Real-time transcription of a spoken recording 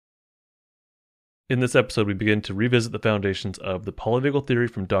In this episode, we begin to revisit the foundations of the polyvagal theory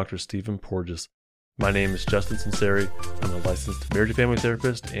from Dr. Stephen Porges. My name is Justin Sinceri. I'm a licensed marriage and family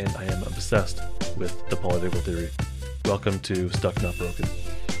therapist, and I am obsessed with the polyvagal theory. Welcome to Stuck Not Broken.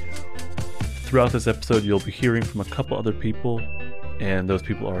 Throughout this episode, you'll be hearing from a couple other people, and those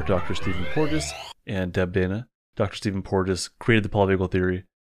people are Dr. Stephen Porges and Deb Dana. Dr. Stephen Porges created the polyvagal theory,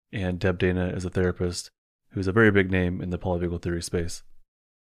 and Deb Dana is a therapist who's a very big name in the polyvagal theory space.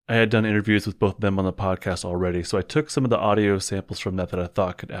 I had done interviews with both of them on the podcast already, so I took some of the audio samples from that I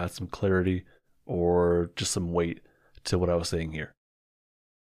thought could add some clarity or just some weight to what I was saying here.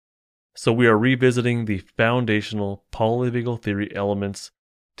 So we are revisiting the foundational polyvagal theory elements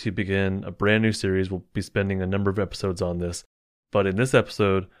to begin a brand new series. We'll be spending a number of episodes on this, but in this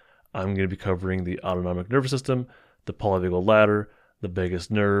episode, I'm going to be covering the autonomic nervous system, the polyvagal ladder, the vagus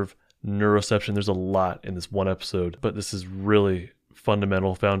nerve, neuroception. There's a lot in this one episode, but this is really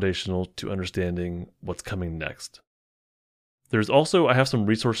fundamental, foundational to understanding what's coming next. There's also, I have some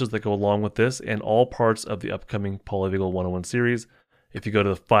resources that go along with this and all parts of the upcoming Polyvagal 101 series. If you go to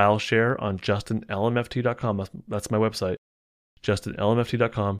the file share on justinlmft.com, that's my website,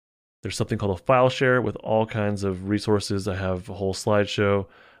 justinlmft.com, there's something called a file share with all kinds of resources. I have a whole slideshow.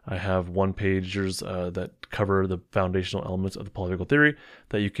 I have one-pagers that cover the foundational elements of the polyvagal theory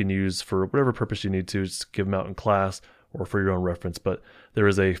that you can use for whatever purpose you need to. Just give them out in class or for your own reference. But there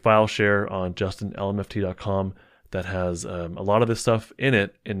is a file share on justinlmft.com that has a lot of this stuff in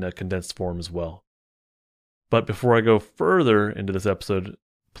it in a condensed form as well. But before I go further into this episode,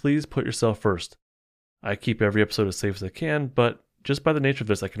 please put yourself first. I keep every episode as safe as I can, but just by the nature of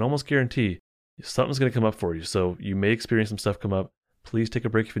this, I can almost guarantee something's going to come up for you. So you may experience some stuff come up. Please take a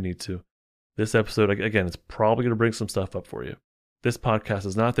break if you need to. This episode, again, is probably going to bring some stuff up for you. This podcast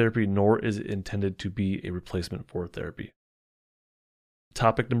is not therapy, nor is it intended to be a replacement for therapy.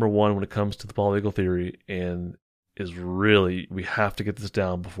 Topic number one when it comes to the polyvagal theory, and is really, we have to get this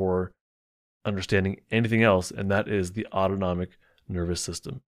down before understanding anything else, and that is the autonomic nervous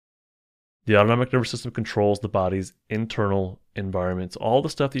system. The autonomic nervous system controls the body's internal environments, all the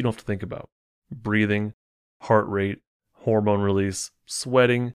stuff that you don't have to think about. Breathing, heart rate, hormone release,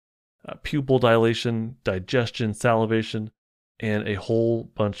 sweating, pupil dilation, digestion, salivation, and a whole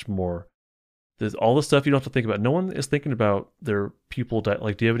bunch more. There's all the stuff you don't have to think about. No one is thinking about their pupil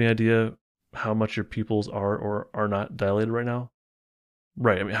like, do you have any idea how much your pupils are or are not dilated right now?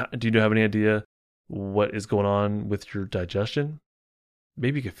 Right. I mean, do you have any idea what is going on with your digestion?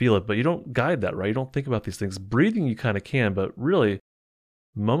 Maybe you can feel it, but you don't guide that, right? You don't think about these things. Breathing, you kind of can, but really,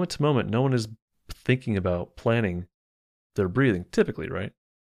 moment to moment, no one is thinking about planning their breathing, typically, right?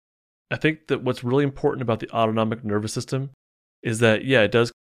 I think that what's really important about the autonomic nervous system is that, yeah, it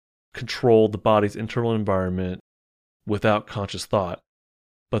does control the body's internal environment without conscious thought,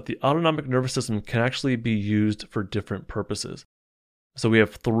 but the autonomic nervous system can actually be used for different purposes. So we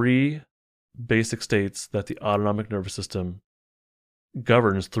have three basic states that the autonomic nervous system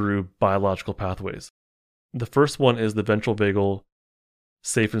governs through biological pathways. The first one is the ventral vagal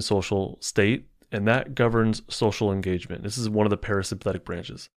safe and social state, and that governs social engagement. This is one of the parasympathetic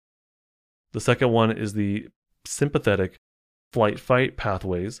branches. The second one is the sympathetic flight-fight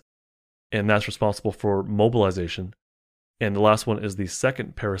pathways, and that's responsible for mobilization. And the last one is the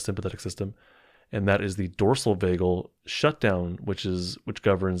second parasympathetic system, and that is the dorsal vagal shutdown, which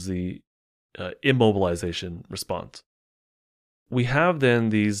governs the immobilization response. We have then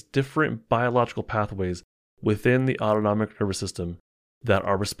these different biological pathways within the autonomic nervous system that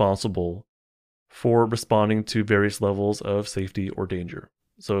are responsible for responding to various levels of safety or danger.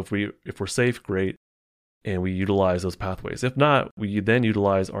 So if we're safe, great, and we utilize those pathways. If not, we then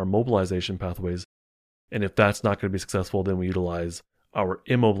utilize our mobilization pathways. And if that's not going to be successful, then we utilize our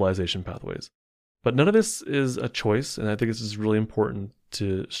immobilization pathways. But none of this is a choice, and I think this is really important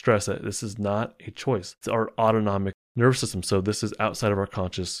to stress that this is not a choice. It's our autonomic nervous system, so this is outside of our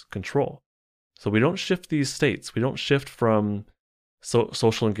conscious control. So we don't shift these states. We don't shift from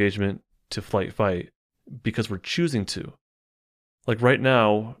social engagement to flight-fight because we're choosing to. Like right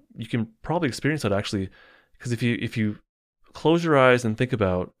now, you can probably experience that actually, because if you close your eyes and think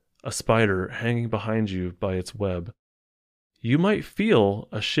about a spider hanging behind you by its web, you might feel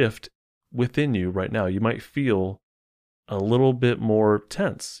a shift within you right now. You might feel a little bit more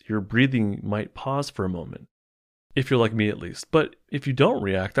tense. Your breathing might pause for a moment, if you're like me at least. But if you don't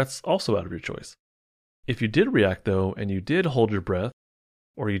react, that's also out of your choice. If you did react though, and you did hold your breath,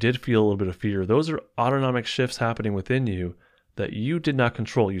 or you did feel a little bit of fear, those are autonomic shifts happening within you that you did not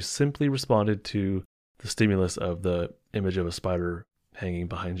control. You simply responded to the stimulus of the image of a spider hanging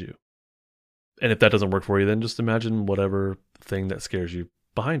behind you. And if that doesn't work for you, then just imagine whatever thing that scares you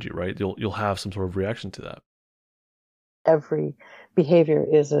behind you, right? You'll have some sort of reaction to that. Every behavior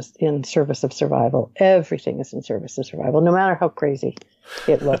is in service of survival. Everything is in service of survival, no matter how crazy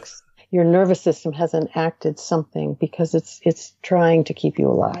it looks. Your nervous system has enacted something because it's trying to keep you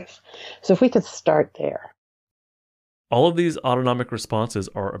alive. So if we could start there. All of these autonomic responses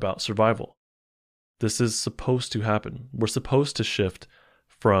are about survival. This is supposed to happen. We're supposed to shift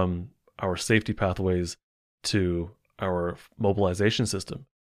from our safety pathways to our mobilization system.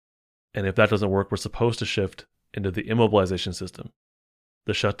 And if that doesn't work, we're supposed to shift into the immobilization system,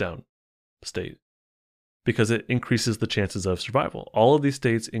 the shutdown state, because it increases the chances of survival. All of these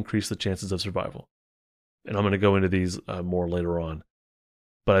states increase the chances of survival. And I'm going to go into these more later on.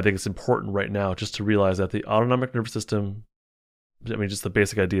 But I think it's important right now just to realize that the autonomic nervous system, just the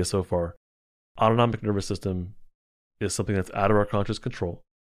basic idea so far, autonomic nervous system is something that's out of our conscious control.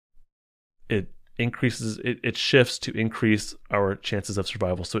 It shifts to increase our chances of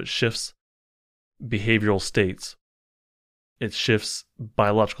survival. So it shifts behavioral states. It shifts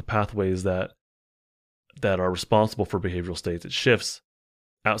biological pathways that are responsible for behavioral states. It shifts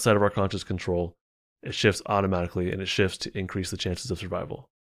outside of our conscious control. It shifts automatically, and it shifts to increase the chances of survival.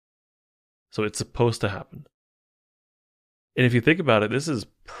 So it's supposed to happen. And if you think about it, this is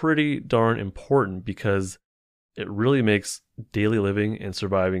pretty darn important because it really makes daily living and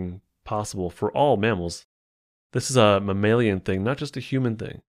surviving possible for all mammals. This is a mammalian thing, not just a human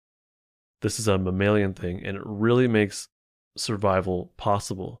thing. This is a mammalian thing, and it really makes survival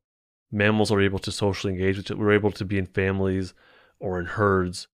possible. Mammals are able to socially engage with each other. We're able to be in families or in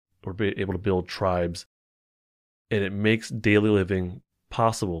herds or be able to build tribes. And it makes daily living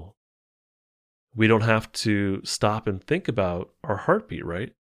possible. We don't have to stop and think about our heartbeat,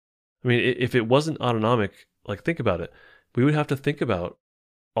 right? I mean, if it wasn't autonomic, like think about it. We would have to think about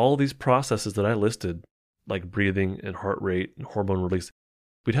all these processes that I listed, like breathing and heart rate and hormone release.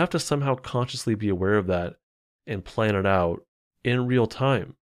 We'd have to somehow consciously be aware of that and plan it out in real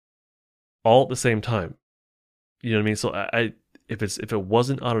time, all at the same time. You know what I mean? So if it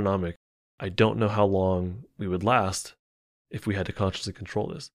wasn't autonomic, I don't know how long we would last if we had to consciously control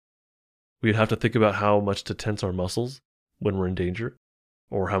this. We'd have to think about how much to tense our muscles when we're in danger,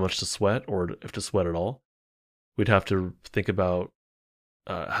 or how much to sweat, or if to sweat at all. We'd have to think about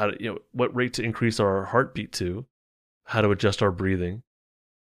what rate to increase our heartbeat to, how to adjust our breathing.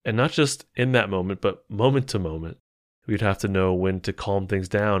 And not just in that moment, but moment to moment. We'd have to know when to calm things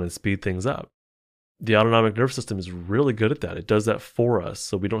down and speed things up. The autonomic nervous system is really good at that. It does that for us,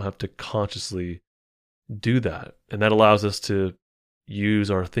 so we don't have to consciously do that. And that allows us to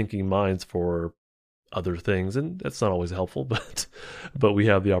use our thinking minds for other things. And that's not always helpful, but we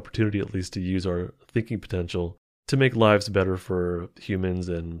have the opportunity at least to use our thinking potential to make lives better for humans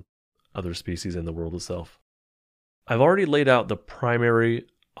and other species in the world itself. I've already laid out the primary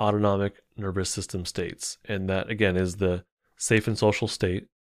autonomic nervous system states, and that again is the safe and social state,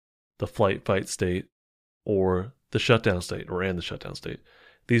 the flight-fight state, or the shutdown state, and the shutdown state.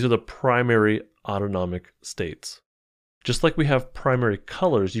 These are the primary autonomic states. Just like we have primary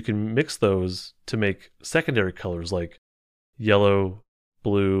colors, you can mix those to make secondary colors like yellow,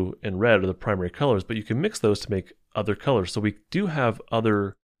 blue, and red are the primary colors, but you can mix those to make other colors. So we do have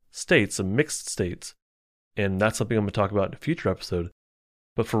other states, some mixed states, and that's something I'm going to talk about in a future episode.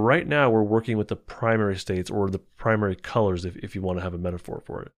 But for right now, we're working with the primary states, or the primary colors if you want to have a metaphor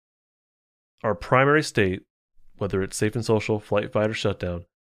for it. Our primary state, whether it's safe and social, flight, fight, or shutdown,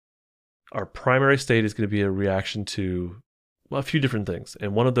 our primary state is going to be a reaction to a few different things.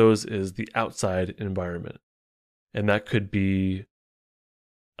 And one of those is the outside environment. And that could be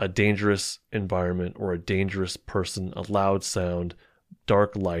a dangerous environment or a dangerous person, a loud sound,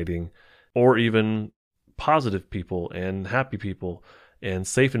 dark lighting, or even positive people and happy people and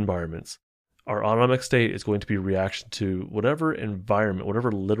safe environments. Our autonomic state is going to be a reaction to whatever environment,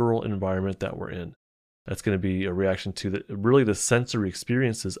 whatever literal environment that we're in. That's going to be a reaction to the sensory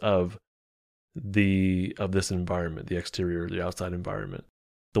experiences of this environment, the exterior, the outside environment,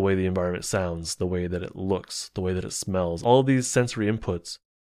 the way the environment sounds, the way that it looks, the way that it smells. All of these sensory inputs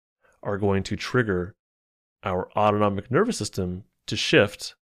are going to trigger our autonomic nervous system to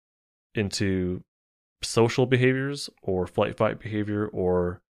shift into social behaviors or flight-fight behavior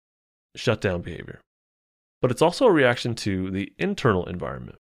or shutdown behavior. But it's also a reaction to the internal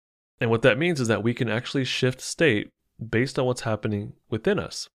environment. And what that means is that we can actually shift state based on what's happening within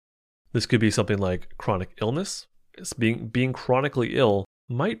us. This could be something like chronic illness. Being chronically ill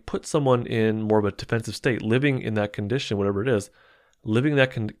might put someone in more of a defensive state. Living in that condition, whatever it is, living in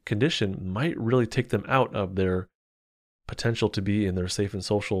that condition might really take them out of their potential to be in their safe and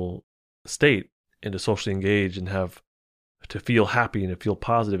social state and to socially engage and have to feel happy and to feel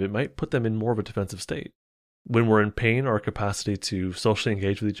positive, it might put them in more of a defensive state. When we're in pain, our capacity to socially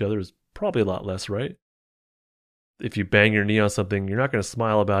engage with each other is probably a lot less, right? If you bang your knee on something, you're not going to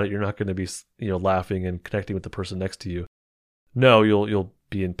smile about it. You're not going to be, laughing and connecting with the person next to you. No, you'll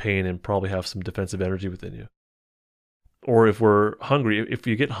be in pain and probably have some defensive energy within you. Or if we're hungry, if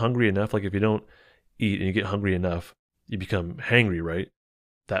you get hungry enough, like if you don't eat and you get hungry enough, you become hangry, right?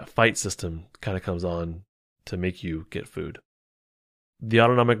 That fight system kind of comes on to make you get food. The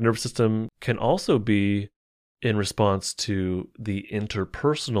autonomic nervous system can also be in response to the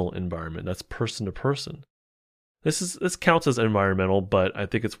interpersonal environment. That's person to person. This counts as environmental, but I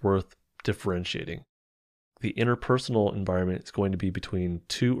think it's worth differentiating. The interpersonal environment is going to be between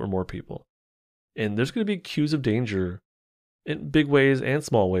two or more people. And there's going to be cues of danger in big ways and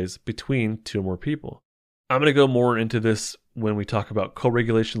small ways between two or more people. I'm going to go more into this when we talk about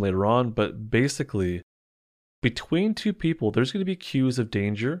co-regulation later on, but basically, between two people, there's going to be cues of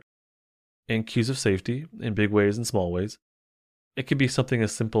danger and cues of safety in big ways and small ways. It could be something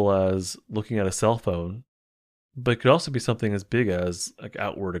as simple as looking at a cell phone, but it could also be something as big as like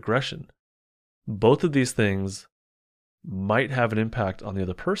outward aggression. Both of these things might have an impact on the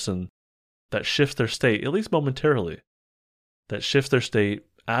other person that shifts their state, at least momentarily, that shifts their state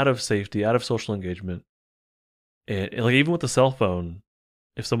out of safety, out of social engagement. And like even with the cell phone,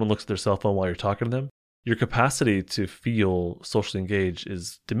 if someone looks at their cell phone while you're talking to them, your capacity to feel socially engaged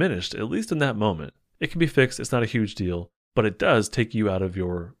is diminished, at least in that moment. It can be fixed. It's not a huge deal, but it does take you out of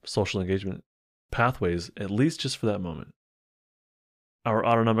your social engagement pathways, at least just for that moment. Our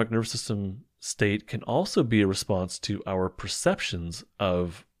autonomic nervous system state can also be a response to our perceptions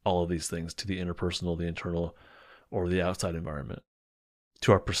of all of these things, to the interpersonal, the internal, or the outside environment,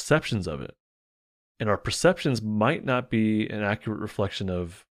 to our perceptions of it. And our perceptions might not be an accurate reflection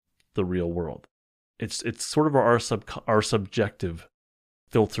of the real world. It's sort of our subjective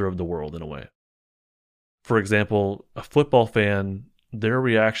filter of the world in a way. For example, a football fan, their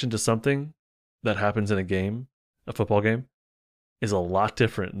reaction to something that happens in a game, a football game, is a lot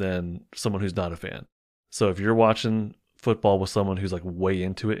different than someone who's not a fan. So if you're watching football with someone who's like way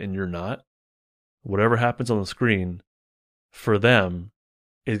into it and you're not, whatever happens on the screen for them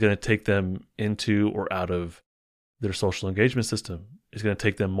is going to take them into or out of their social engagement system. It's going to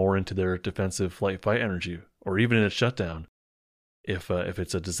take them more into their defensive flight-fight energy, or even in a shutdown. If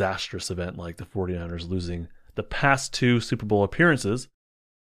it's a disastrous event like the 49ers losing the past 2 Super Bowl appearances,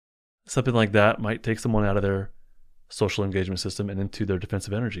 something like that might take someone out of their social engagement system and into their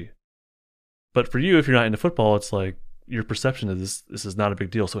defensive energy. But for you, if you're not into football, it's like your perception of this is not a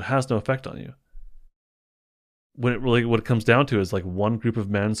big deal, so it has no effect on you. What it comes down to is like one group of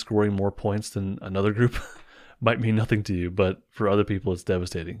men scoring more points than another group might mean nothing to you, but for other people it's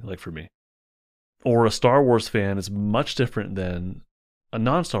devastating, like for me. Or a Star Wars fan is much different than a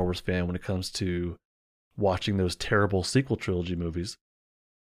non-Star Wars fan when it comes to watching those terrible sequel trilogy movies.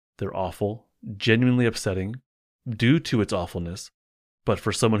 They're awful, genuinely upsetting due to its awfulness. But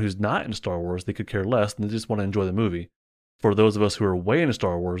for someone who's not into Star Wars, they could care less and they just want to enjoy the movie. For those of us who are way into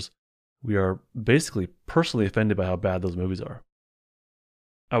Star Wars, we are basically personally offended by how bad those movies are.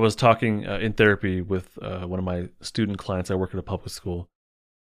 I was talking in therapy with one of my student clients. I work at a public school.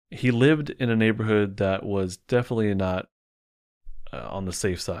 He lived in a neighborhood that was definitely not on the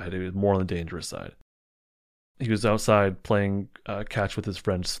safe side. It was more on the dangerous side. He was outside playing catch with his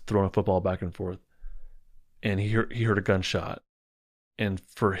friends, throwing a football back and forth. And he heard a gunshot. And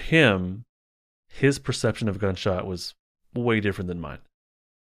for him, his perception of a gunshot was way different than mine.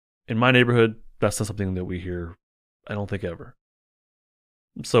 In my neighborhood, that's not something that we hear, I don't think, ever.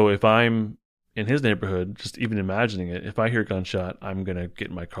 So if I'm in his neighborhood, just even imagining it, if I hear a gunshot, I'm going to get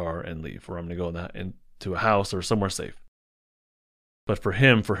in my car and leave, or I'm going to go into a house or somewhere safe. But for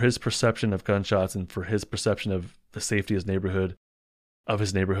him, for his perception of gunshots and for his perception of the safety of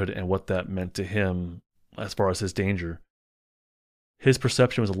his neighborhood and what that meant to him as far as his danger, his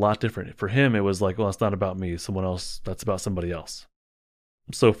perception was a lot different. For him, it was like, well, it's not about me. Someone else, that's about somebody else.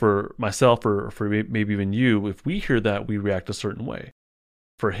 So for myself or for maybe even you, if we hear that, we react a certain way.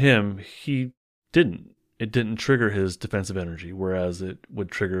 For him, he didn't. It didn't trigger his defensive energy, whereas it would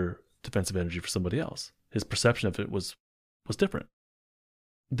trigger defensive energy for somebody else. His perception of it was different.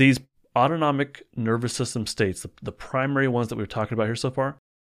 These autonomic nervous system states, the primary ones that we're talking about here so far,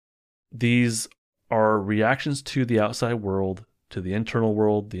 these are reactions to the outside world, to the internal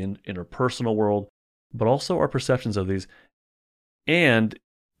world, the interpersonal world, but also our perceptions of these. And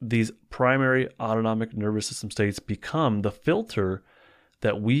these primary autonomic nervous system states become the filter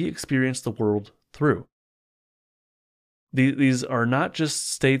that we experience the world through. These are not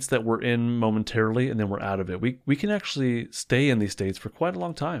just states that we're in momentarily and then we're out of it. We can actually stay in these states for quite a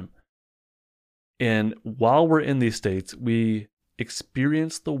long time. And while we're in these states, we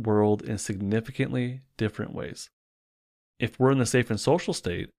experience the world in significantly different ways. If we're in the safe and social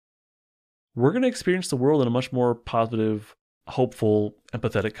state, we're going to experience the world in a much more positive, hopeful,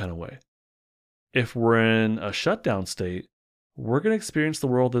 empathetic kind of way. If we're in a shutdown state, we're going to experience the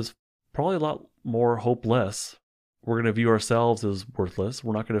world as probably a lot more hopeless. We're going to view ourselves as worthless.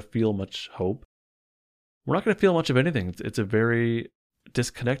 We're not going to feel much hope. We're not going to feel much of anything. It's a very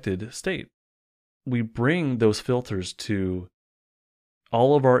disconnected state. We bring those filters to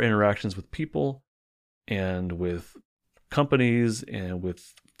all of our interactions with people and with companies and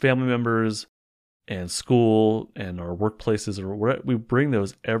with family members and school and our workplaces, we bring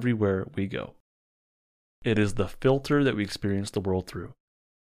those everywhere we go. It is the filter that we experience the world through.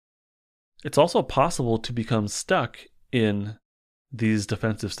 It's also possible to become stuck in these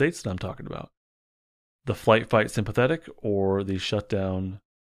defensive states that I'm talking about. The flight-fight sympathetic or the shutdown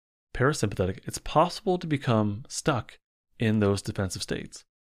parasympathetic. It's possible to become stuck in those defensive states.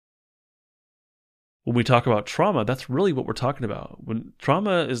 When we talk about trauma, that's really what we're talking about. When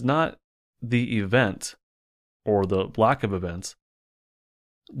trauma is not the event or the lack of events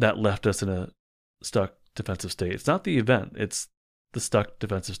that left us in a stuck defensive state. It's not the event, it's the stuck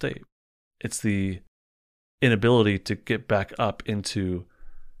defensive state. It's the inability to get back up into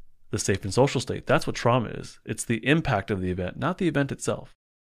the safe and social state. That's what trauma is. It's the impact of the event, not the event itself.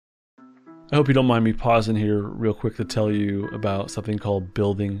 I hope you don't mind me pausing here real quick to tell you about something called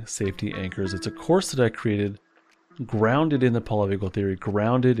Building Safety Anchors. It's a course that I created grounded in the polyvagal theory,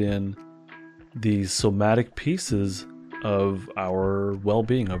 grounded in the somatic pieces of our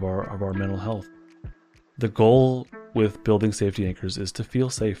well-being, of our mental health. The goal with Building Safety Anchors is to feel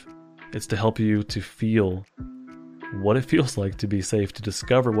safe. It's to help you to feel what it feels like to be safe, to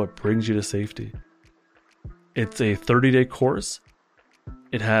discover what brings you to safety. It's a 30-day course.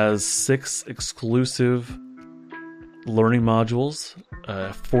 It has 6 exclusive learning modules,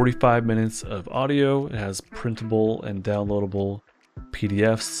 45 minutes of audio. It has printable and downloadable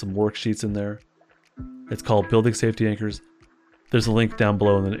PDFs, some worksheets in there. It's called Building Safety Anchors. There's a link down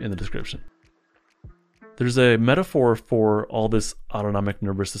below in the description. There's a metaphor for all this autonomic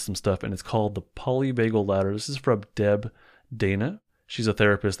nervous system stuff, and it's called the polyvagal ladder. This is from Deb Dana. She's a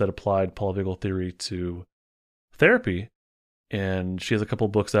therapist that applied polyvagal theory to therapy, and she has a couple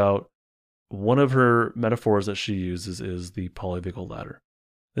books out. One of her metaphors that she uses is the polyvagal ladder.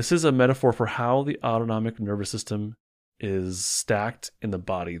 This is a metaphor for how the autonomic nervous system is stacked in the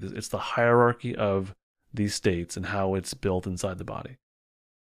body. It's the hierarchy of these states and how it's built inside the body.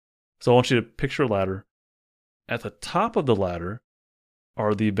 So I want you to picture a ladder. At the top of the ladder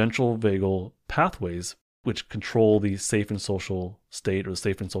are the ventral vagal pathways, which control the safe and social state or the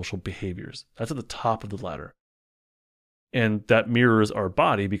safe and social behaviors. That's at the top of the ladder. And that mirrors our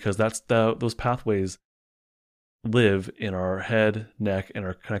body because those pathways live in our head, neck, and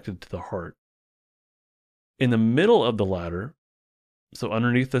are connected to the heart. In the middle of the ladder, so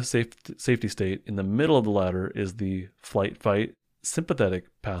underneath the safety state, in the middle of the ladder is the flight-fight sympathetic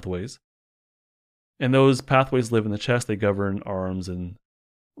pathways. And those pathways live in the chest. They govern arms and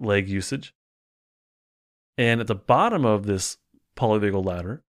leg usage. And at the bottom of this polyvagal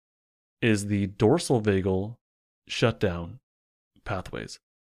ladder is the dorsal vagal shutdown pathways.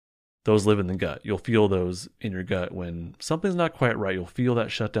 Those live in the gut. You'll feel those in your gut when something's not quite right. You'll feel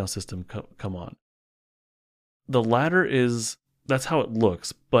that shutdown system come on. The ladder that's how it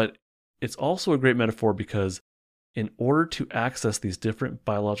looks, but it's also a great metaphor because in order to access these different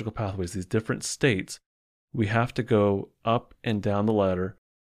biological pathways, these different states, we have to go up and down the ladder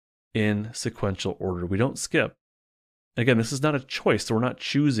in sequential order. We don't skip. Again, this is not a choice, so we're not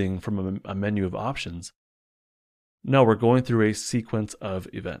choosing from a menu of options. No, we're going through a sequence of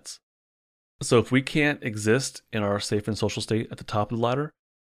events. So if we can't exist in our safe and social state at the top of the ladder,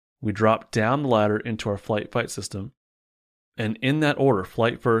 we drop down the ladder into our flight-fight system, and in that order,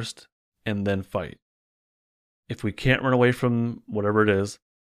 flight first and then fight. If we can't run away from whatever it is,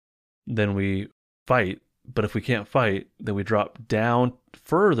 then we fight. But if we can't fight, then we drop down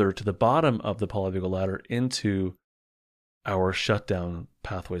further to the bottom of the polyvagal ladder into our shutdown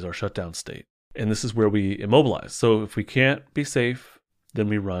pathways, our shutdown state. And this is where we immobilize. So if we can't be safe, then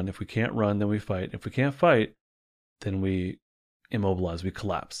we run. If we can't run, then we fight. If we can't fight, then we immobilize, we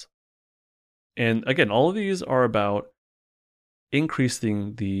collapse. And again, all of these are about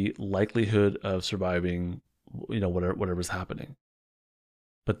increasing the likelihood of surviving, whatever's happening.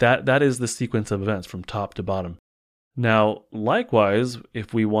 But that is the sequence of events from top to bottom. Now, likewise,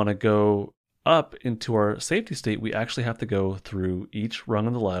 if we want to go up into our safety state, we actually have to go through each rung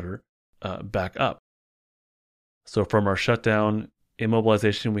of the ladder back up. So from our shutdown,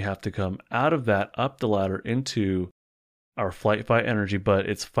 immobilization, we have to come out of that up the ladder into our flight fight energy, but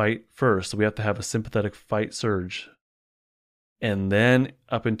it's fight first. So we have to have a sympathetic fight surge and then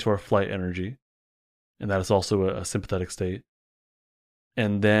up into our flight energy. And that is also a sympathetic state.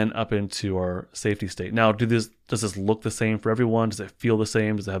 And then up into our safety state. Now, does this look the same for everyone? Does it feel the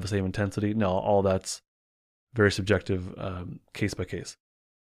same? Does it have the same intensity? No, all that's very subjective, case by case.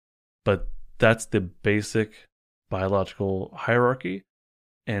 But that's the basic biological hierarchy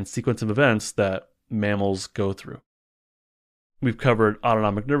and sequence of events that mammals go through. We've covered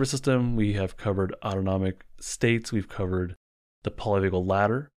autonomic nervous system. We have covered autonomic states. We've covered the polyvagal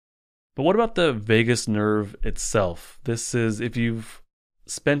ladder. But what about the vagus nerve itself? This is, if you've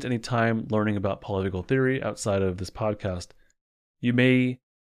spent any time learning about polyvagal theory outside of this podcast, you may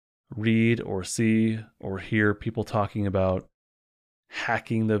read or see or hear people talking about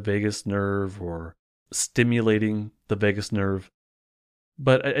hacking the vagus nerve or stimulating the vagus nerve.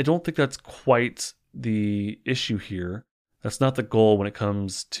 But I don't think that's quite the issue here. That's not the goal when it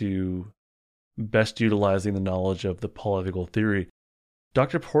comes to best utilizing the knowledge of the polyvagal theory.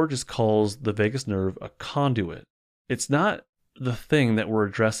 Dr. Porges calls the vagus nerve a conduit. It's not the thing that we're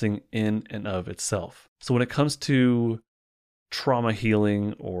addressing in and of itself. So when it comes to trauma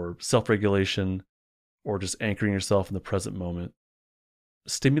healing or self-regulation or just anchoring yourself in the present moment,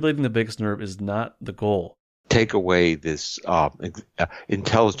 stimulating the vagus nerve is not the goal. Take away this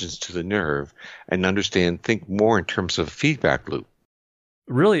intelligence to the nerve and think more in terms of a feedback loop.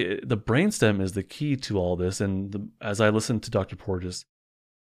 Really, the brainstem is the key to all this. And as I listen to Dr. Porges,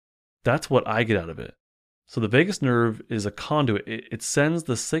 that's what I get out of it. So the vagus nerve is a conduit. It sends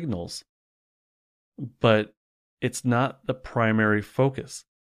the signals, but it's not the primary focus.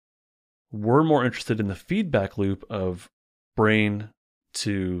 We're more interested in the feedback loop of brain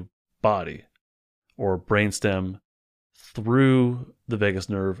to body, or brainstem through the vagus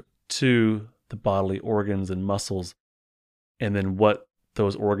nerve to the bodily organs and muscles, and then what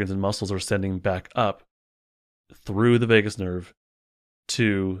those organs and muscles are sending back up through the vagus nerve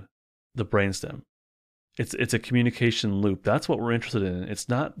to the brainstem. It's a communication loop. That's what we're interested in. It's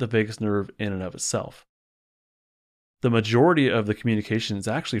not the vagus nerve in and of itself. The majority of the communication is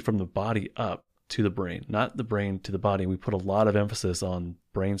actually from the body up to the brain, not the brain to the body. We put a lot of emphasis on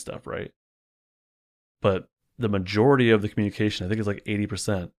brain stuff, right? But the majority of the communication, I think it's like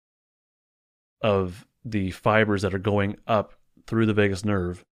 80% of the fibers that are going up through the vagus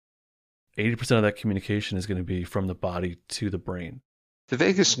nerve, 80% of that communication is going to be from the body to the brain. The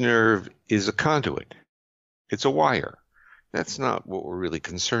vagus nerve is a conduit. It's a wire. That's not what we're really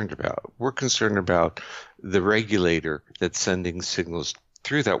concerned about. We're concerned about the regulator that's sending signals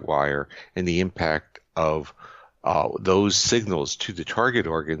through that wire and the impact of those signals to the target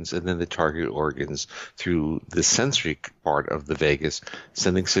organs, and then the target organs through the sensory part of the vagus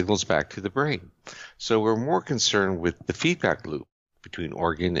sending signals back to the brain. So we're more concerned with the feedback loop between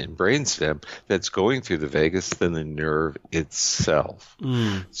organ and brainstem that's going through the vagus than the nerve itself.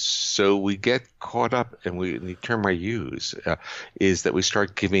 So we get caught up, and the term I use is that we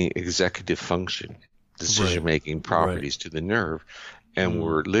start giving executive function, decision-making properties to the nerve, and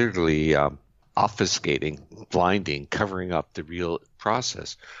we're literally obfuscating, blinding, covering up the real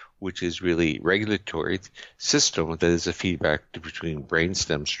process, which is really regulatory system that is a feedback between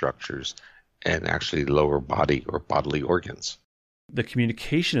brainstem structures and actually lower body or bodily organs. The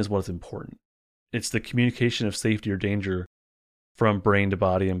communication is what's important. It's the communication of safety or danger from brain to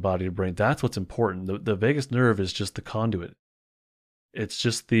body and body to brain. That's what's important. The vagus nerve is just the conduit. It's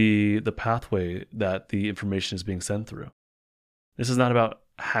just the pathway that the information is being sent through. This is not about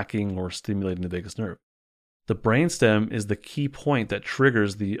hacking or stimulating the vagus nerve. The brainstem is the key point that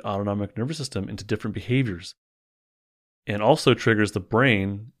triggers the autonomic nervous system into different behaviors and also triggers the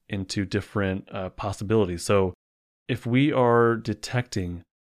brain into different possibilities. So if we are detecting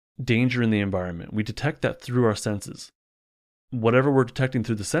danger in the environment, we detect that through our senses. Whatever we're detecting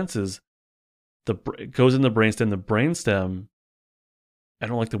through the senses, it goes in the brainstem. The brainstem, I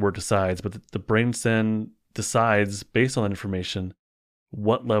don't like the word decides, but the brainstem decides based on that information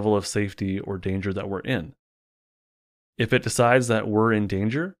what level of safety or danger that we're in. If it decides that we're in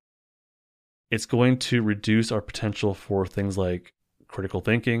danger, it's going to reduce our potential for things like critical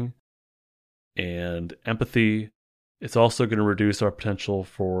thinking and empathy. It's also going to reduce our potential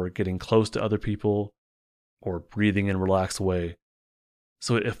for getting close to other people or breathing in a relaxed way.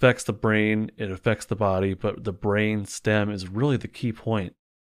 So it affects the brain, it affects the body, but the brain stem is really the key point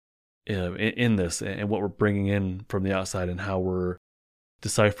in this and what we're bringing in from the outside and how we're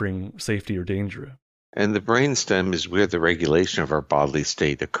deciphering safety or danger. And the brainstem is where the regulation of our bodily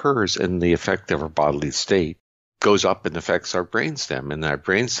state occurs, and the effect of our bodily state goes up and affects our brainstem. And that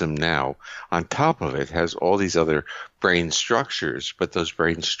brainstem now, on top of it, has all these other brain structures, but those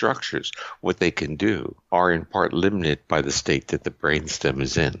brain structures, what they can do, are in part limited by the state that the brainstem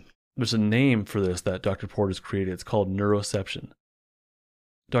is in. There's a name for this that Dr. Porges created. It's called neuroception.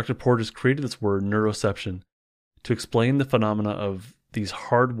 Dr. Porges created this word, neuroception, to explain the phenomena of these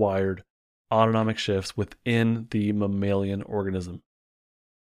hardwired autonomic shifts within the mammalian organism.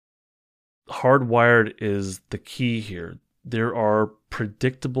 Hardwired is the key here. There are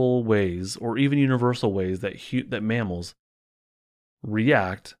predictable ways, or even universal ways, that mammals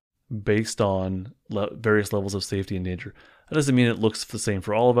react based on various levels of safety and danger. That doesn't mean it looks the same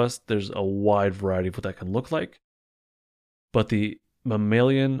for all of us. There's a wide variety of what that can look like. But the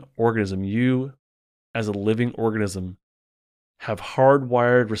mammalian organism, you as a living organism, have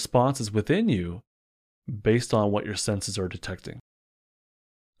hardwired responses within you based on what your senses are detecting.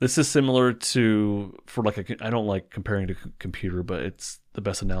 This is similar to, I don't like comparing to a computer, but it's the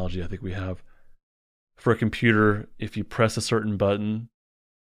best analogy I think we have. For a computer, if you press a certain button,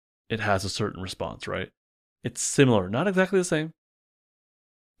 it has a certain response, right? It's similar, not exactly the same,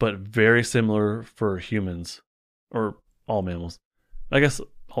 but very similar for humans, or all mammals. I guess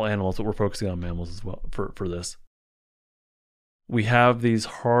all animals, but we're focusing on mammals as well for this. We have these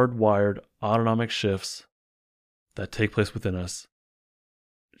hardwired autonomic shifts that take place within us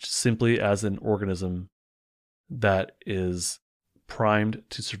simply as an organism that is primed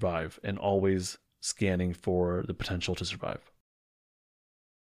to survive and always scanning for the potential to survive.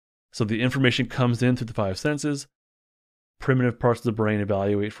 So the information comes in through the five senses. Primitive parts of the brain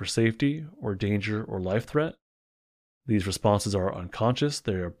evaluate for safety or danger or life threat. These responses are unconscious.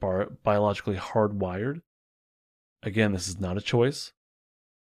 They are biologically hardwired. Again, this is not a choice.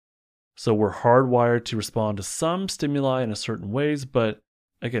 So we're hardwired to respond to some stimuli in a certain ways, but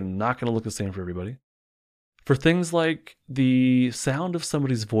again, not going to look the same for everybody. For things like the sound of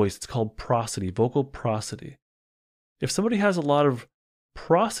somebody's voice, it's called prosody, vocal prosody. If somebody has a lot of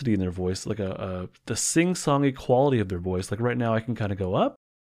prosody in their voice, like the sing-songy quality of their voice, like right now I can kind of go up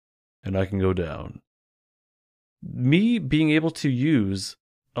and I can go down. Me being able to use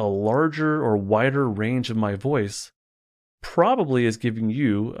a larger or wider range of my voice probably is giving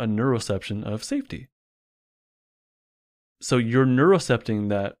you a neuroception of safety. So you're neurocepting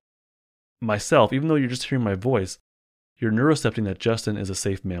that myself, even though you're just hearing my voice, you're neurocepting that Justin is a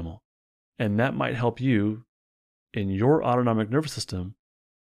safe mammal. And that might help you in your autonomic nervous system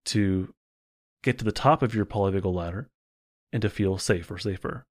to get to the top of your polyvagal ladder and to feel safe or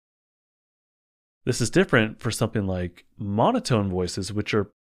safer. This is different for something like monotone voices, which are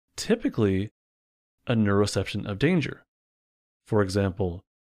typically a neuroception of danger. For example,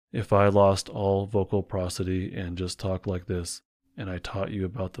 if I lost all vocal prosody and just talk like this, and I taught you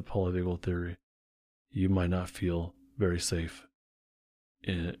about the polyvagal theory, you might not feel very safe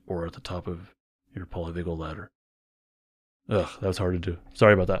or at the top of your polyvagal ladder. Ugh, that was hard to do.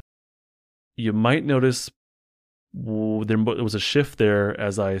 Sorry about that. You might notice there was a shift there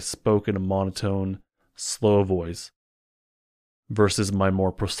as I spoke in a monotone, slow voice versus my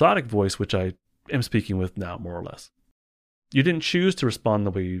more prosodic voice, which I am speaking with now, more or less. You didn't choose to respond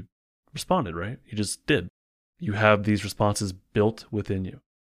the way you responded, right? You just did. You have these responses built within you.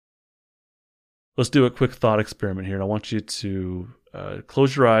 Let's do a quick thought experiment here, and I want you to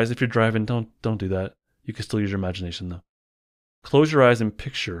close your eyes. If you're driving, don't do that. You can still use your imagination, though. Close your eyes and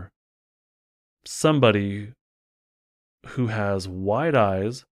picture somebody who has wide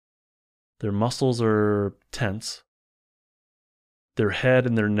eyes, their muscles are tense, their head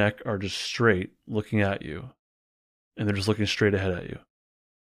and their neck are just straight, looking at you, and they're just looking straight ahead at you.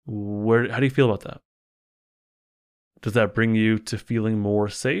 How do you feel about that? Does that bring you to feeling more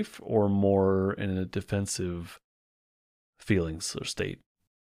safe or more in a defensive feelings or state?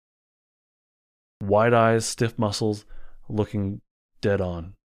 Wide eyes, stiff muscles, looking dead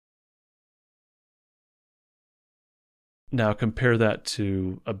on. Now compare that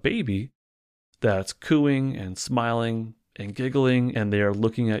to a baby that's cooing and smiling and giggling, and they are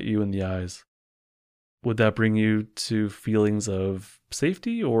looking at you in the eyes. Would that bring you to feelings of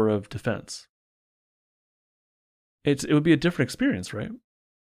safety or of defense? It would be a different experience, right?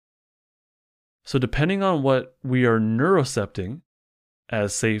 So depending on what we are neurocepting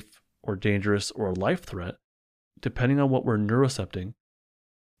as safe or dangerous or a life threat, depending on what we're neurocepting,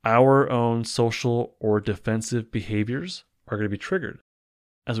 our own social or defensive behaviors are going to be triggered.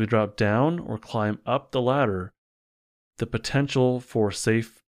 As we drop down or climb up the ladder, the potential for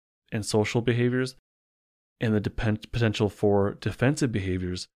safe and social behaviors and the potential for defensive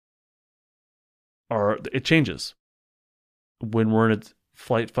behaviors it changes. When we're in a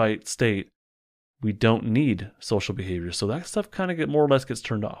flight-fight state, we don't need social behaviors. So that stuff kind of more or less gets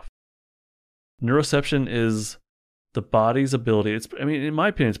turned off. Neuroception is the body's ability. In my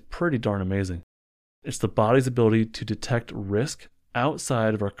opinion, it's pretty darn amazing. It's the body's ability to detect risk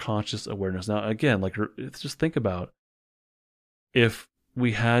outside of our conscious awareness. Now, again, just think about if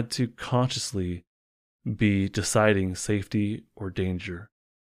we had to consciously be deciding safety or danger.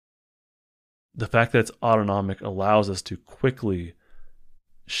 The fact that it's autonomic allows us to quickly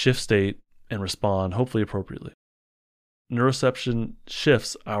shift state and respond, hopefully appropriately. Neuroception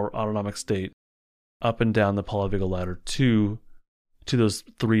shifts our autonomic state up and down the polyvagal ladder to those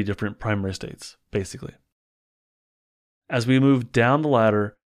 3 different primary states, basically. As we move down the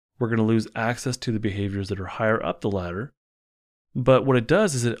ladder, we're going to lose access to the behaviors that are higher up the ladder. But what it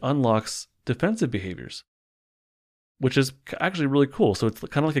does is it unlocks defensive behaviors, which is actually really cool. So it's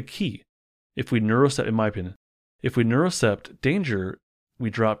kind of like a key. If we neurocept, in my opinion, if we neurocept danger, we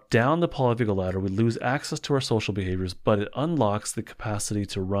drop down the polyvagal ladder, we lose access to our social behaviors, but it unlocks the capacity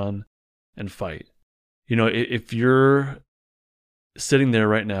to run and fight. If you're sitting there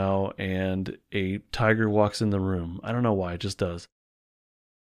right now and a tiger walks in the room, I don't know why, it just does.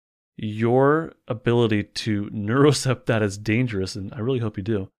 Your ability to neurocept that as dangerous, and I really hope you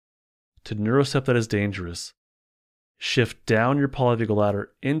do, to neurocept that as dangerous, shift down your polyvagal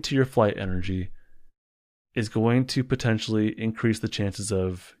ladder into your flight energy, is going to potentially increase the chances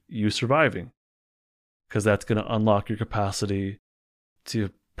of you surviving, because that's going to unlock your capacity to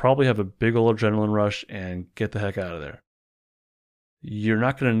probably have a big old adrenaline rush and get the heck out of there. You're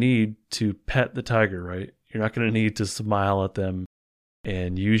not going to need to pet the tiger, right? You're not going to need to smile at them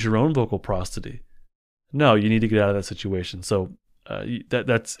and use your own vocal prosody. No, you need to get out of that situation. So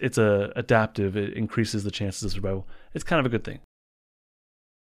it's adaptive. It increases the chances of survival. It's kind of a good thing.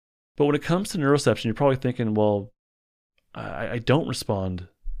 But when it comes to neuroception, you're probably thinking, well, I don't respond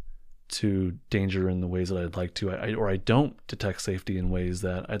to danger in the ways that I'd like to, or I don't detect safety in ways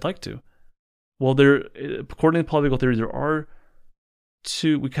that I'd like to. Well, according to polyvagal theory, there are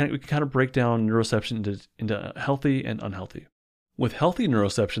two. We can kind of break down neuroception into healthy and unhealthy. With healthy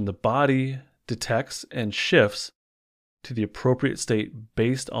neuroception, the body detects and shifts to the appropriate state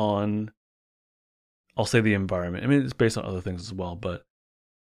based on, I'll say, the environment. It's based on other things as well, but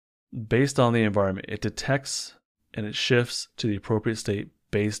based on the environment, it detects and it shifts to the appropriate state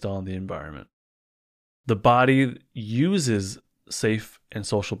based on the environment. The body uses safe and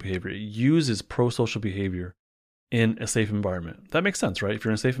social behavior. It uses pro-social behavior in a safe environment. That makes sense, right? If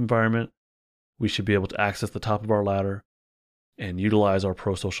you're in a safe environment, we should be able to access the top of our ladder and utilize our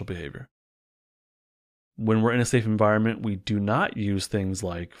pro-social behavior. When we're in a safe environment, we do not use things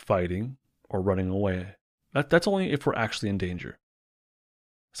like fighting or running away. That's only if we're actually in danger.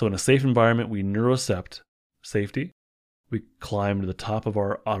 So in a safe environment, we neurocept safety. We climb to the top of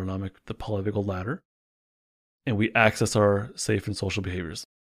our the polyvagal ladder, and we access our safe and social behaviors.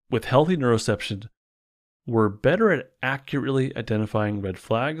 With healthy neuroception, we're better at accurately identifying red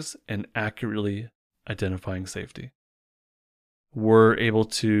flags and accurately identifying safety. We're able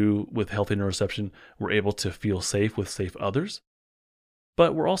to, with healthy neuroception, we're able to feel safe with safe others,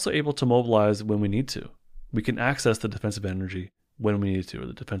 but we're also able to mobilize when we need to. We can access the defensive energy when we need to, or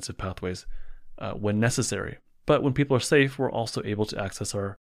the defensive pathways when necessary. But when people are safe, we're also able to access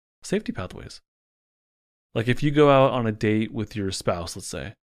our safety pathways. Like if you go out on a date with your spouse, let's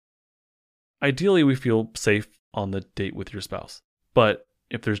say, ideally we feel safe on the date with your spouse. But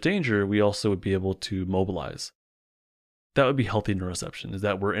if there's danger, we also would be able to mobilize. That would be healthy neuroception, is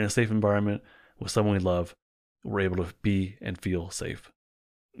that we're in a safe environment with someone we love. We're able to be and feel safe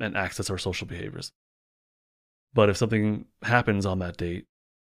and access our social behaviors. But if something happens on that date,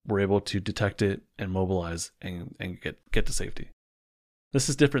 we're able to detect it and mobilize and get to safety. This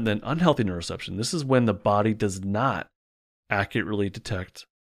is different than unhealthy neuroception. This is when the body does not accurately detect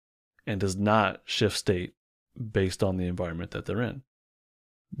and does not shift state based on the environment that they're in.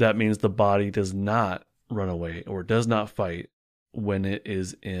 That means the body does not run away or does not fight when it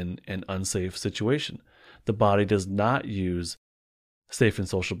is in an unsafe situation. The body does not use safe and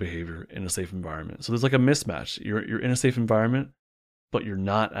social behavior in a safe environment. So there's like a mismatch. You're in a safe environment, but you're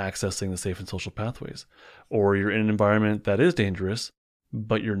not accessing the safe and social pathways. Or you're in an environment that is dangerous,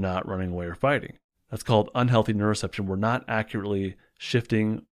 but you're not running away or fighting. That's called unhealthy neuroception. We're not accurately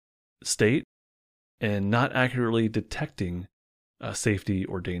shifting state and not accurately detecting safety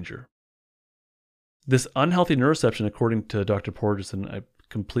or danger. This unhealthy neuroception, according to Dr. Porges, and I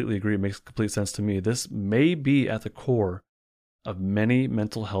completely agree, it makes complete sense to me, this may be at the core of many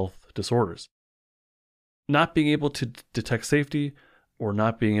mental health disorders. not being able to detect safety or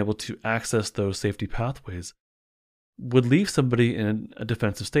not being able to access those safety pathways would leave somebody in a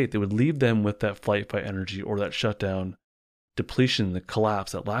defensive state. They would leave them with that flight fight energy or that shutdown, depletion, the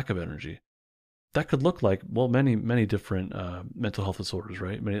collapse, that lack of energy. That could look like, well, many different mental health disorders,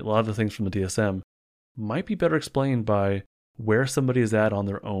 right? A lot of the things from the DSM might be better explained by where somebody is at on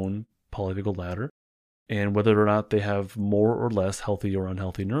their own polyvagal ladder and whether or not they have more or less healthy or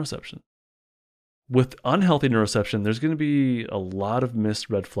unhealthy neuroception. With unhealthy neuroception, there's going to be a lot of missed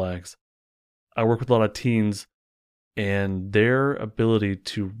red flags. I work with a lot of teens, and their ability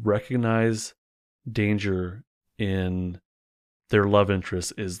to recognize danger in their love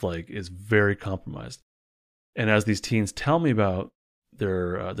interest is very compromised. And as these teens tell me about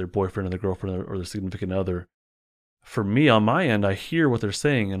their boyfriend or their girlfriend or their significant other, for me on my end, I hear what they're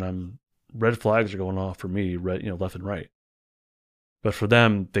saying, and red flags are going off for me, left and right. But for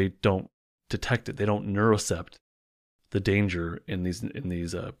them, they don't detect it. They don't neurocept the danger in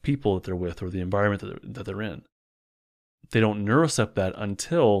these people that they're with or the environment that they're in. They don't neurocept that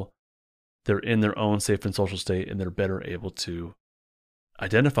until they're in their own safe and social state, and they're better able to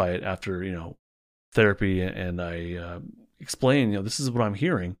identify it after therapy, and I explain this is what I'm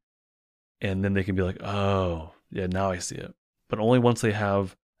hearing, and then they can be like, oh yeah, now I see it. But only once they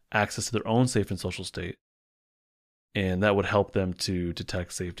have access to their own safe and social state, and that would help them to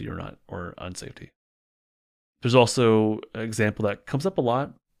detect safety or unsafety. There's also an example that comes up a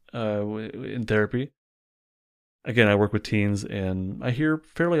lot in therapy. Again, I work with teens, and I hear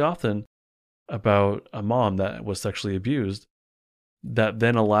fairly often about a mom that was sexually abused that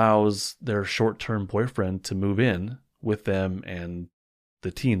then allows their short-term boyfriend to move in with them and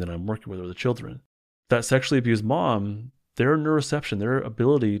the teen that I'm working with, or the children. That sexually abused mom, their neuroception, their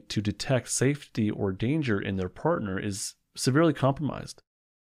ability to detect safety or danger in their partner is severely compromised.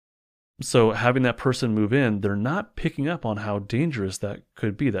 So having that person move in, they're not picking up on how dangerous that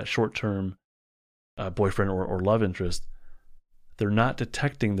could be, that short-term boyfriend or love interest. They're not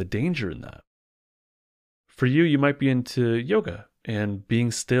detecting the danger in that. For you, you might be into yoga, and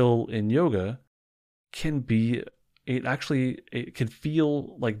being still in yoga can feel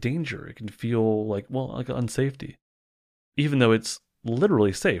like danger. It can feel like unsafety, even though it's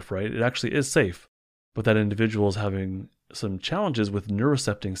literally safe, right? It actually is safe, but that individual is having some challenges with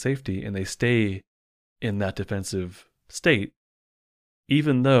neurocepting safety, and they stay in that defensive state,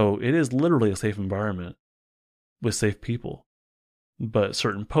 even though it is literally a safe environment with safe people. But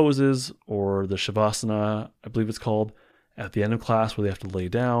certain poses, or the Shavasana, I believe it's called, at the end of class where they have to lay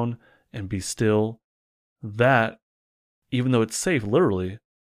down and be still, that, even though it's safe literally,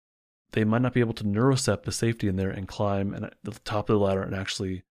 they might not be able to neurocept the safety in there and climb at the top of the ladder and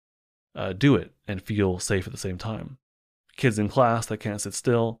actually do it and feel safe at the same time. Kids in class that can't sit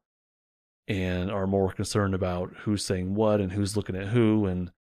still and are more concerned about who's saying what and who's looking at who,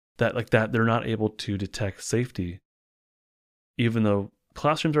 and that they're not able to detect safety, even though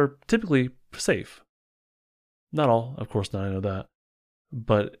classrooms are typically safe. Not all, of course not, I know that.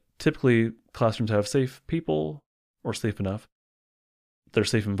 But typically classrooms have safe people, or safe enough. They're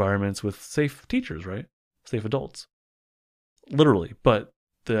safe environments with safe teachers, right? Safe adults. Literally. But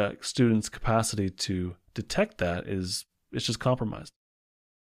the student's capacity to detect that it's just compromised.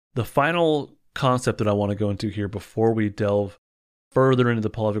 The final concept that I want to go into here before we delve further into the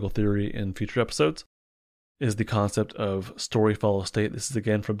polyvagal theory in future episodes is the concept of story follow state. This is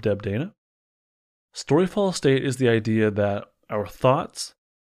again from Deb Dana. Story follow state is the idea that our thoughts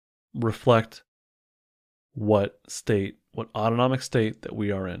reflect what autonomic state that we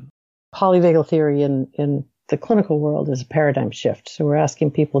are in. Polyvagal theory in the clinical world is a paradigm shift. So we're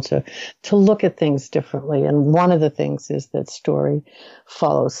asking people to look at things differently. And one of the things is that story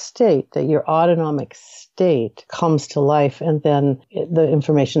follows state, that your autonomic state comes to life, and then the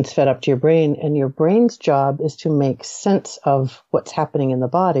information's fed up to your brain, and your brain's job is to make sense of what's happening in the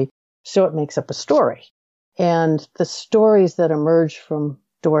body. So it makes up a story. And the stories that emerge from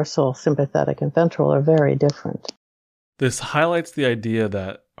dorsal, sympathetic, and ventral are very different. This highlights the idea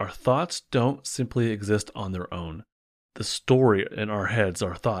that our thoughts don't simply exist on their own. The story in our heads,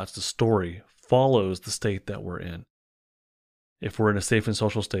 our thoughts, the story follows the state that we're in. If we're in a safe and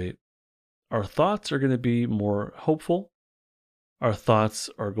social state, our thoughts are going to be more hopeful. Our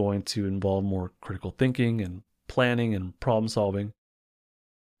thoughts are going to involve more critical thinking and planning and problem solving.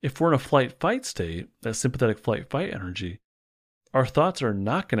 If we're in a flight-fight state, that sympathetic flight-fight energy, our thoughts are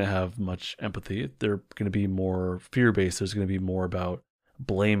not going to have much empathy. They're going to be more fear-based. There's going to be more about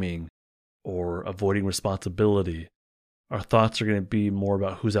blaming or avoiding responsibility. Our thoughts are going to be more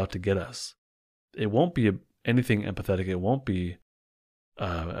about who's out to get us. It won't be anything empathetic. It won't be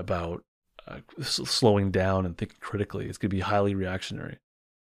about slowing down and thinking critically. It's going to be highly reactionary.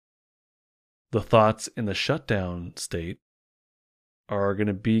 The thoughts in the shutdown state are going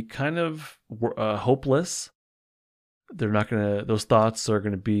to be kind of hopeless. Those thoughts are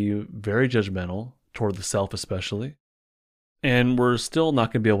going to be very judgmental toward the self, especially. And we're still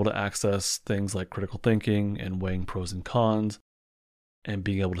not going to be able to access things like critical thinking and weighing pros and cons and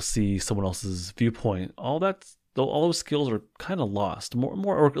being able to see someone else's viewpoint. All those skills are kind of lost, more,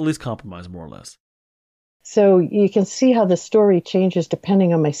 or at least compromised, more or less. So you can see how the story changes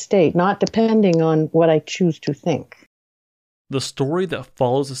depending on my state, not depending on what I choose to think. The story that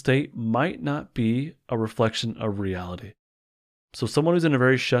follows the state might not be a reflection of reality. So someone who's in a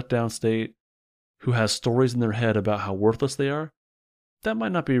very shut down state, who has stories in their head about how worthless they are, that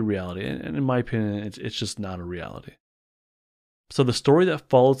might not be reality. And in my opinion, it's just not a reality. So the story that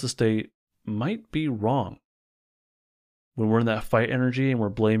follows the state might be wrong. When we're in that fight energy and we're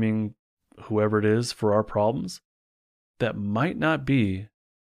blaming whoever it is for our problems, that might not be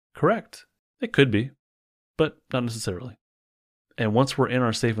correct. It could be, but not necessarily. And once we're in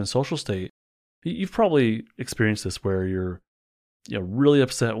our safe and social state, you've probably experienced this where you're really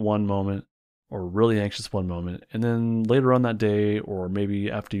upset one moment or really anxious one moment, and then later on that day, or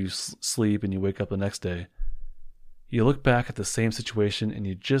maybe after you sleep and you wake up the next day, you look back at the same situation and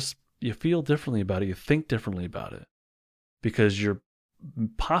you feel differently about it, you think differently about it, because you're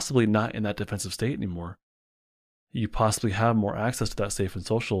possibly not in that defensive state anymore. You possibly have more access to that safe and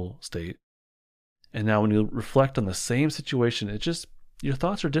social state. And now when you reflect on the same situation, your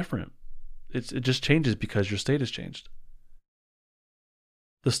thoughts are different. It just changes because your state has changed.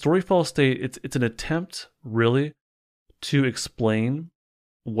 The story follow state, it's an attempt really to explain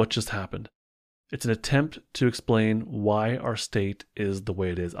what just happened. It's an attempt to explain why our state is the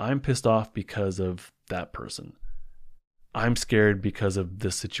way it is. I'm pissed off because of that person. I'm scared because of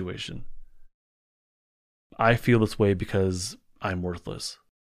this situation. I feel this way because I'm worthless.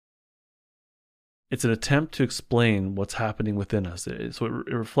 It's an attempt to explain what's happening within us. So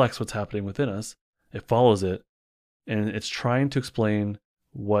it reflects what's happening within us. It follows it, and it's trying to explain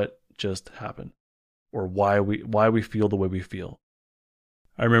what just happened, or why we feel the way we feel.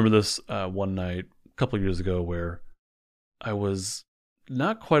 I remember this one night a couple of years ago where I was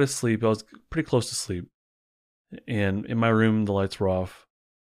not quite asleep. I was pretty close to sleep. And in my room, the lights were off.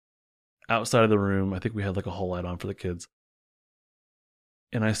 Outside of the room, I think we had like a hall light on for the kids.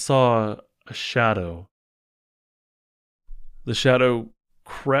 And I saw a shadow. The shadow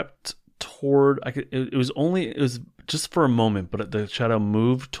crept toward, it was just for a moment, but the shadow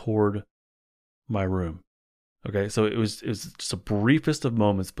moved toward my room. Okay, so it was just the briefest of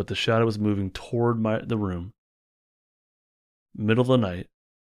moments, but the shadow was moving toward the room. Middle of the night.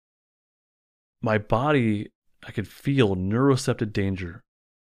 My body, I could feel neuroceptive danger.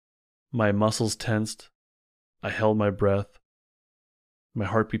 My muscles tensed. I held my breath. My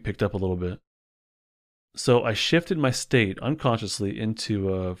heartbeat picked up a little bit. So I shifted my state unconsciously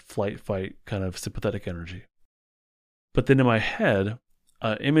into a flight-fight kind of sympathetic energy. But then in my head,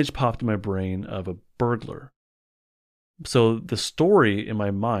 an image popped in my brain of a burglar. So the story in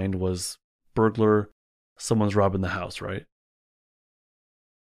my mind was burglar, someone's robbing the house, right?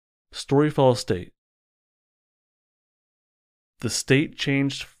 Story follows state. The state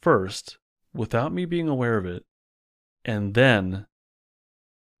changed first without me being aware of it, and then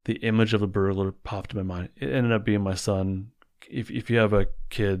the image of the burglar popped in my mind. It ended up being my son. If you have a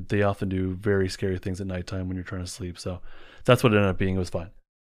kid, they often do very scary things at nighttime when you're trying to sleep. So that's what it ended up being. It was fine.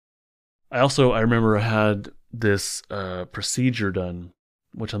 I remember I had this procedure done,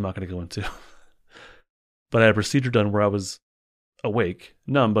 which I'm not going to go into. But I had a procedure done where I was awake,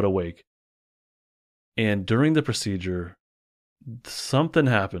 numb but awake. And during the procedure, something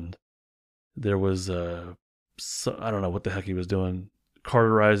happened. There was I don't know what the heck he was doing,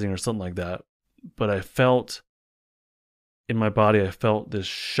 cauterizing or something like that. But I felt in my body, this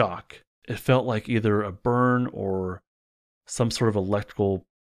shock. It felt like either a burn or some sort of electrical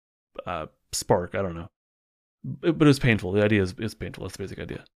spark. I don't know. But it was painful. The idea is painful. That's the basic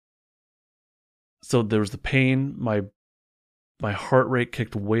idea. So there was the pain. My heart rate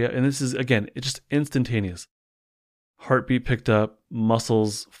kicked way up. And this is, again, it's just instantaneous. Heartbeat picked up,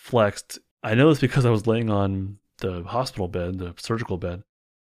 muscles flexed. I know this because I was laying on the hospital bed, the surgical bed,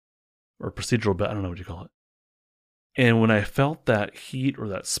 or procedural bed. I don't know what you call it. And when I felt that heat or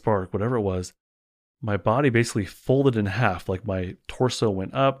that spark, whatever it was, my body basically folded in half. Like my torso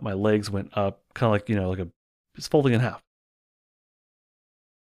went up, my legs went up, kind of like, it's folding in half.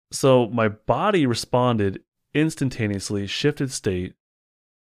 So my body responded instantaneously, shifted state,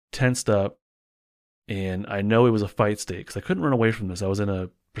 tensed up, and I know it was a fight state because I couldn't run away from this. I was in a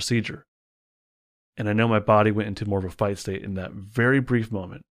procedure. And I know my body went into more of a fight state in that very brief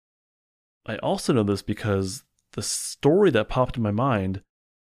moment. I also know this because the story that popped in my mind,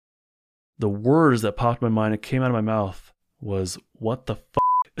 the words that popped in my mind and came out of my mouth was, what the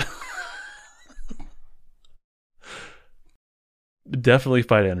Definitely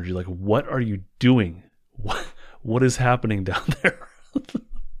fight energy. Like, what are you doing? What is happening down there?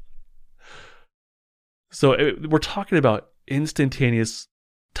 So we're talking about instantaneous,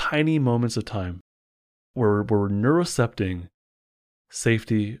 tiny moments of time where we're neurocepting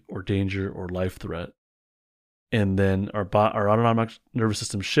safety or danger or life threat. And then our autonomic nervous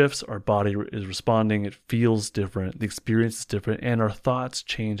system shifts, our body is responding, it feels different, the experience is different, and our thoughts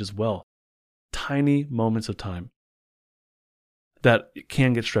change as well. Tiny moments of time that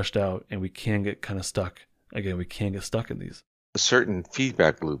can get stretched out, and we can get kind of stuck. Again, we can get stuck in these. Certain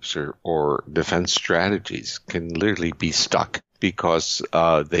feedback loops or defense strategies can literally be stuck because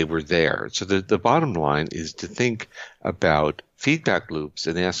they were there. So the bottom line is to think about feedback loops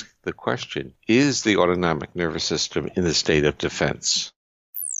and ask the question, is the autonomic nervous system in the state of defense?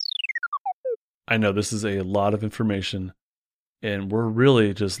 I know this is a lot of information, and we're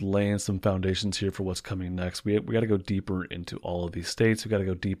really just laying some foundations here for what's coming next. We got to go deeper into all of these states. We got to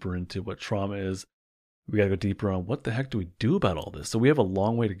go deeper into what trauma is. We got to go deeper on what the heck do we do about all this. So we have a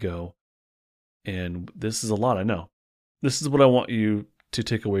long way to go, and this is a lot, I know. This is what I want you to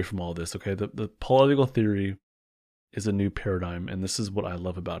take away from all this, okay? The polyvagal theory is a new paradigm, and this is what I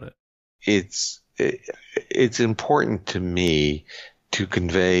love about it. It's important to me to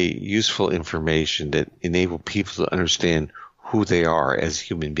convey useful information that enable people to understand who they are as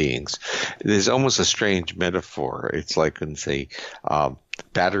human beings. There's almost a strange metaphor. It's like when say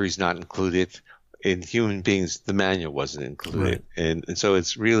batteries not included. In human beings, the manual wasn't included. Right. And so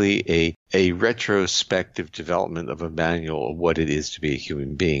it's really a retrospective development of a manual of what it is to be a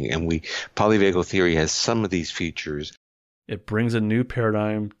human being. And polyvagal theory has some of these features. It brings a new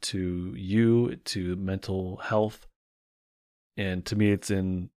paradigm to you, to mental health. And to me,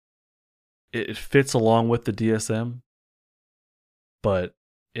 it fits along with the DSM. But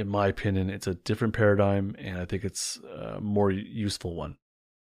in my opinion, it's a different paradigm, and I think it's a more useful one.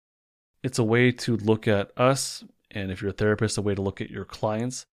 It's a way to look at us, and if you're a therapist, a way to look at your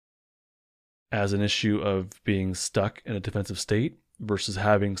clients as an issue of being stuck in a defensive state versus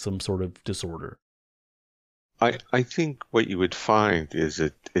having some sort of disorder. I think what you would find is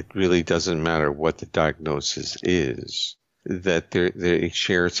that it really doesn't matter what the diagnosis is, that they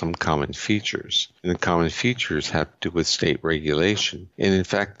share some common features. And the common features have to do with state regulation. And in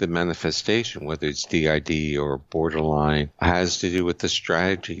fact, the manifestation, whether it's DID or borderline, has to do with the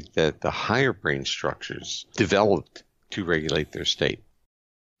strategy that the higher brain structures developed to regulate their state.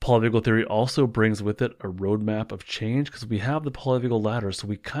 Polyvagal theory also brings with it a roadmap of change because we have the polyvagal ladder, so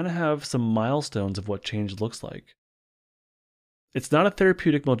we kind of have some milestones of what change looks like. It's not a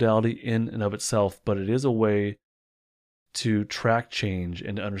therapeutic modality in and of itself, but it is a way to track change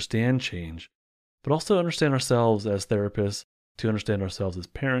and to understand change, but also understand ourselves as therapists, to understand ourselves as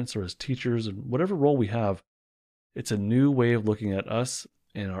parents or as teachers, and whatever role we have. It's a new way of looking at us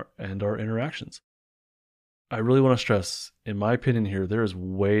and our interactions. I really want to stress, in my opinion here, there is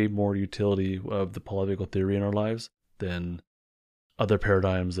way more utility of the polyvagal theory in our lives than other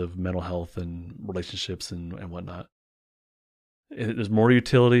paradigms of mental health and relationships and whatnot. There's more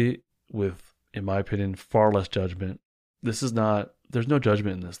utility with, in my opinion, far less judgment. There's no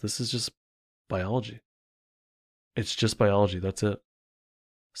judgment in this. This is just biology. It's just biology. That's it.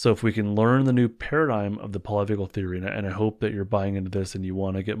 So if we can learn the new paradigm of the polyvagal theory, and I hope that you're buying into this and you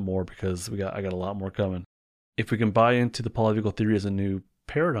want to get more because I got a lot more coming. If we can buy into the polyvagal theory as a new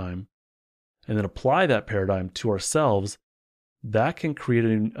paradigm and then apply that paradigm to ourselves, that can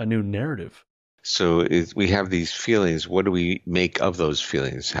create a new narrative. So we have these feelings. What do we make of those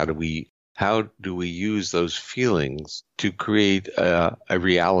feelings? How do we use those feelings to create a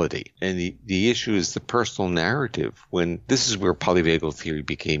reality? And the issue is the personal narrative. When this is where polyvagal theory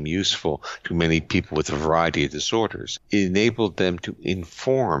became useful to many people with a variety of disorders. It enabled them to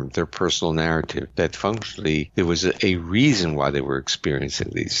inform their personal narrative that functionally there was a reason why they were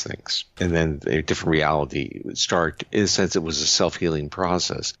experiencing these things. And then a different reality would start. In a sense, it was a self-healing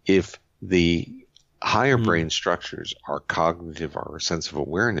process. If the higher brain structures, our cognitive, our sense of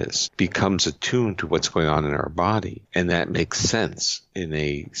awareness, becomes attuned to what's going on in our body, and that makes sense in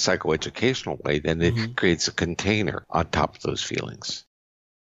a psychoeducational way, then it creates a container on top of those feelings.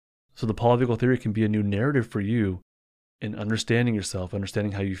 So the polyvagal theory can be a new narrative for you in understanding yourself,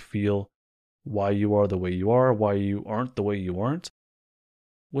 understanding how you feel, why you are the way you are, why you aren't the way you aren't,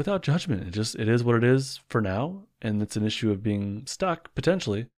 without judgment. It is what it is for now, and it's an issue of being stuck,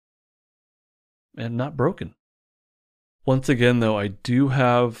 potentially. and not broken. Once again, though, I do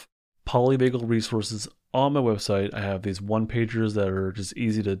have polyvagal resources on my website. I have these one-pagers that are just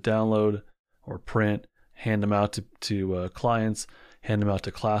easy to download or print, hand them out to clients, hand them out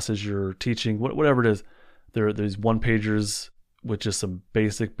to classes you're teaching, whatever it is. There's one-pagers with just some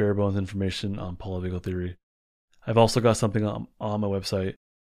basic bare-bones information on polyvagal theory. I've also got something on my website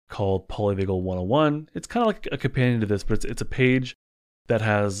called Polyvagal 101. It's kind of like a companion to this, but it's a page that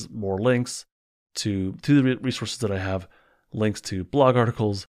has more links to the resources that I have, links to blog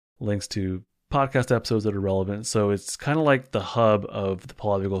articles, links to podcast episodes that are relevant. So it's kind of like the hub of the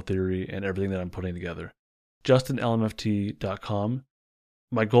polyvagal theory and everything that I'm putting together. JustinLMFT.com.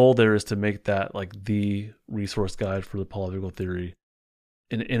 My goal there is to make that like the resource guide for the polyvagal theory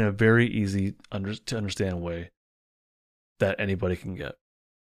in a very easy to understand way that anybody can get.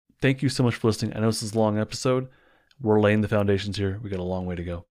 Thank you so much for listening. I know this is a long episode. We're laying the foundations here. We got a long way to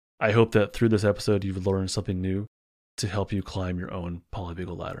go. I hope that through this episode, you've learned something new to help you climb your own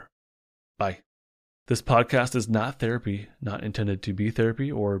polyvagal ladder. Bye. This podcast is not therapy, not intended to be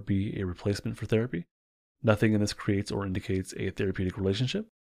therapy or be a replacement for therapy. Nothing in this creates or indicates a therapeutic relationship.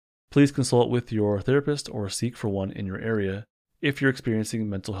 Please consult with your therapist or seek for one in your area if you're experiencing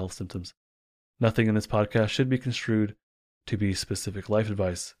mental health symptoms. Nothing in this podcast should be construed to be specific life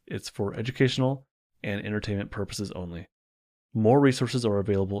advice. It's for educational and entertainment purposes only. More resources are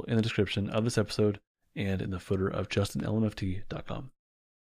available in the description of this episode and in the footer of JustinLMFT.com.